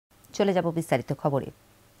চলে যাব বিস্তারিত খবরে।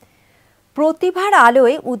 প্রতিভার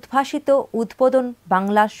আলোয় উদ্ভাসিত উদ্বোধন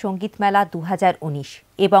বাংলা সঙ্গীত মেলা 2019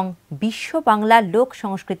 এবং বিশ্ব বাংলা লোক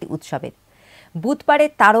সংস্কৃতি উৎসবের।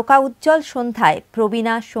 বুধবারের তারকা উজ্জ্বল সন্ধ্যায়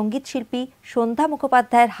প্রবীণা সঙ্গীত শিল্পী সন্ধ্যা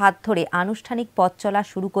মুখোপাধ্যায়ের হাত ধরে আনুষ্ঠানিক পথ চলা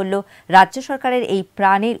শুরু করল রাজ্য সরকারের এই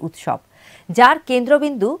প্রাণের উৎসব, যার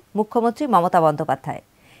কেন্দ্রবিন্দু মুখ্যমন্ত্রী মমতা বন্দ্যোপাধ্যায়।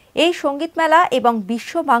 এই সঙ্গীত মেলা এবং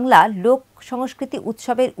বিশ্ব বাংলা লোক সংস্কৃতি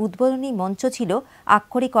উৎসবের উদ্বোধনী মঞ্চ ছিল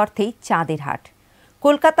আক্ষরিক অর্থেই চাঁদের হাট।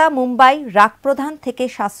 কলকাতা, মুম্বাই, রাগ প্রধান থেকে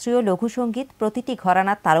শাস্ত্রীয় লঘুসঙ্গীত প্রতিটি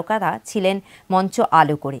ঘরানার তারকারা ছিলেন মঞ্চ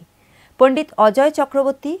আলো করে। পণ্ডিত অজয়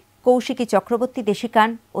চক্রবর্তী, কৌশিকী চক্রবর্তী দেশিকান,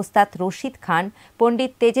 ওস্তাদ রশিদ খান,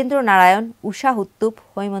 পণ্ডিত তেজেন্দ্র নারায়ণ, উষা হুত্তুপ,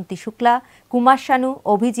 হৈমন্তী শুক্লা, কুমার শানু,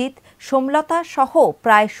 অভিজিৎ, সোমলতা সহ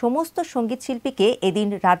প্রায় সমস্ত সঙ্গীত শিল্পীকে এদিন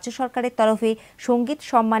রাজ্য সরকারের তরফে সঙ্গীত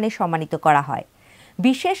সম্মানে সম্মানিত করা হয়।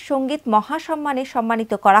 বিশেষ সঙ্গীত মহাসম্মানে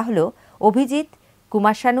সম্মানিত করা হল অভিজিৎ,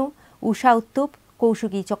 কুমার শানু, উষা হুত্তুপ,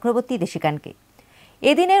 কৌশিকী চক্রবর্তী দেশিকানকে।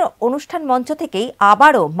 এদিনের অনুষ্ঠান মঞ্চ থেকেই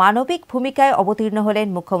আবারও মানবিক ভূমিকায় অবতীর্ণ হলেন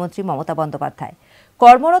মুখ্যমন্ত্রী মমতা বন্দ্যোপাধ্যায়।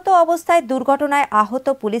 কর্মরত অবস্থায় দুর্ঘটনায় আহত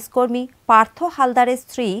পুলিশকর্মী পার্থ হালদারের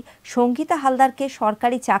স্ত্রী সঙ্গীতা হালদারকে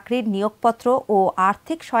সরকারি চাকরির নিয়োগপত্র ও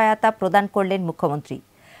আর্থিক সহায়তা প্রদান করলেন মুখ্যমন্ত্রী।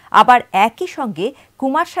 আবার একই সঙ্গে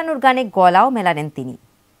কুমার শানুর গানে গলাও মেলালেন তিনি।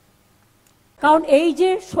 কারণ এই যে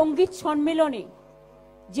সঙ্গীত সম্মেলনে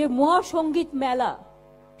যে মহাসঙ্গীত মেলা,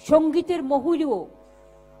 সঙ্গীতের মহুরিও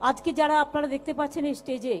আজকে যারা আপনারা দেখতে পাচ্ছেন এই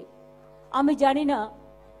স্টেজে, আমি জানি না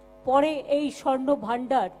পরে এই স্বর্ণ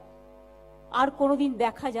ভান্ডার আর কোনোদিন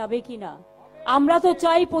দেখা যাবে কিনা। আমরা তো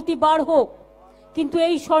চাই প্রতিবার হোক, কিন্তু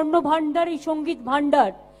এই স্বর্ণ ভান্ডার, এই সঙ্গীত ভান্ডার,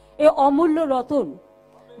 এ অমূল্য রতন।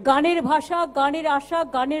 গানের ভাষা, গানের আশা,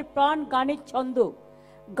 গানের প্রাণ, গানের ছন্দ,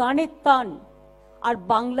 গানের তান। আর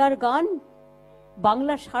বাংলার গান,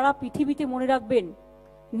 বাংলা সারা পৃথিবীতে মনে রাখবেন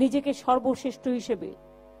নিজেকে সর্বশ্রেষ্ঠ হিসেবে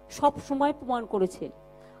সব সময় প্রমাণ করেছে।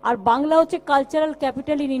 আর বাংলা হচ্ছে cultural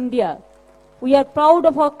capital in India. We are proud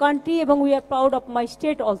of our country এবং we are proud of my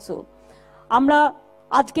state also. আমরা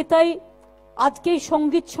আজকে তাই আজকে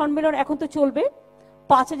সঙ্গীত সম্মেলন এখন তো চলবে।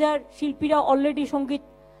 5000 শিল্পীরা অলরেডি সঙ্গীত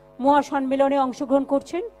মহাসম্মেলনে অংশগ্রহণ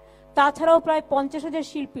করছেন। তাছাড়াও প্রায় 50,000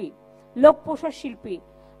 শিল্পী, লোক পোষার শিল্পী।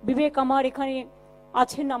 বিবেক আমার এখানে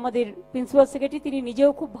আছেন, আমাদের প্রিন্সিপাল সেক্রেটারি, তিনি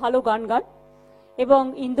নিজেও খুব ভালো গান গান, এবং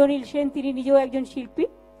ইন্দ্রনীল সেন তিনি নিজেও একজন শিল্পী।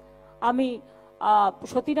 আমি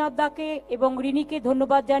সতীনাথ দাকে এবং রিনিকে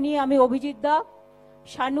ধন্যবাদ জানিয়ে আমি অভিজিৎ দা,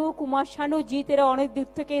 শানু, কুমার শানু, জিৎ এরা অনেক দূর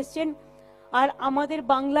থেকে এসছেন। আর আমাদের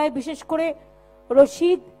বাংলায় বিশেষ করে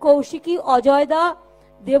রশিদ, কৌশিকী, অজয় দা,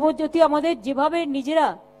 দেবজ্যোতি আমাদের যেভাবে নিজেরা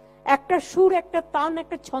একটা সুর, একটা তান,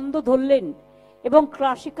 একটা ছন্দ ধরলেন এবং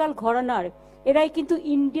ক্লাসিক্যাল ঘরানার, এরাই কিন্তু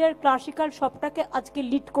ইন্ডিয়ার ক্লাসিক্যাল সবটাকে আজকে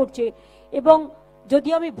লিড করছে। এবং যদি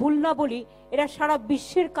আমি ভুল না বলি, এরা সারা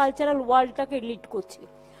বিশ্বের কালচারাল ওয়ার্ল্ডটাকে লিড করছে।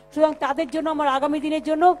 সুতরাং তাদের জন্য আমার আগামী দিনের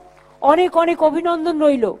জন্য অনেক অনেক অভিনন্দন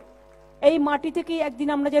রইল। এই মাটি থেকেই একদিন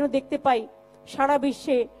আমরা যেন দেখতে পাই সারা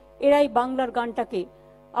বিশ্বে এরাই বাংলার গানটাকে,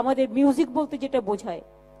 আমাদের মিউজিক বলতে যেটা বোঝায়,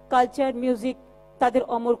 কালচার, মিউজিক, তাদের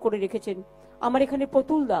অমর করে রেখেছেন। আমার এখানে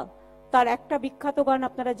প্রতুল দা, তার একটা বিখ্যাত গান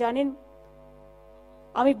আপনারা জানেন,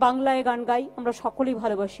 আমি বাংলায় গান গাই, আমরা সকলেই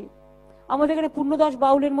ভালোবাসি। আমাদের এখানে পূর্ণদাস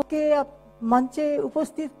বাউলের মধ্যে মঞ্চে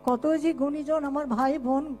উপস্থিত কত যে গুণীজন, আমার ভাই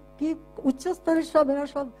বোন, কি উচ্চস্তরের সব, এরা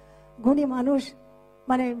সব গুণী মানুষ।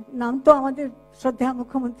 মানে নাম তো আমাদের শ্রদ্ধা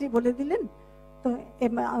মুখ্যমন্ত্রী বলে দিলেন। তো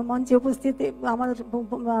মঞ্চে উপস্থিত আমার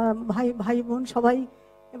ভাই বোন সবাই,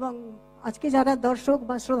 এবং আজকে যারা দর্শক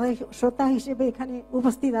বা শ্রোতা হিসেবে এখানে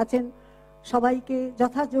উপস্থিত আছেন, সবাইকে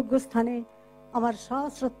যথাযোগ্য স্থানে আমার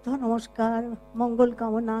সশ্রদ্ধ নমস্কার, মঙ্গল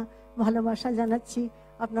কামনা, ভালোবাসা জানাচ্ছি।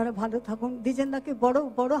 আপনারা ভালো থাকুন। দ্বিজেন্দাকে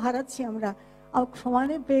বড় হারাচ্ছি আমরা,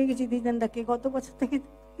 সমানে পেয়ে গেছি দ্বিজেন্দাকে। গত বছর থেকে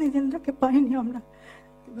দ্বিজেন্দাকে পাইনি আমরা।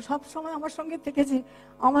 সব সময় আমার সঙ্গে থেকেছে।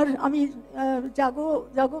 আমি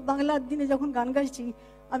জাগো বাংলার দিনে যখন গান গাইছি,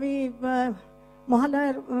 আমি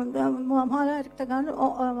মহালয়ার একটা গান,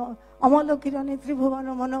 অমল কিরণে ত্রিভুবন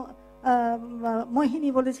মন মোহিনী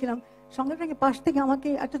বলেছিলাম। সঙ্গে সঙ্গে পাশ থেকে আমাকে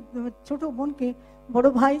একটা ছোট বোনকে বড়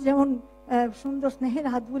ভাই যেমন সুন্দর স্নেহের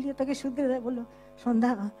হাত বুলিয়ে তাকে শুধরে দেয়, বললো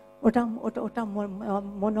সন্ধ্যা ওটা ওটা ওটা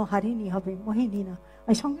মনোহারিণী হবে, মোহিনী না।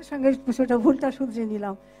 আমি সঙ্গে সঙ্গে সেটা ভুলটা শুধরে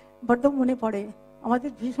নিলাম। বড্ড মনে পড়ে,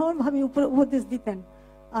 আমাদের ভীষণভাবে উপদেশ দিতেন।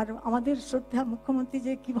 আর আমাদের শ্রদ্ধা মুখ্যমন্ত্রী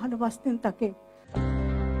যে কি ভালোবাসতেন তাকে।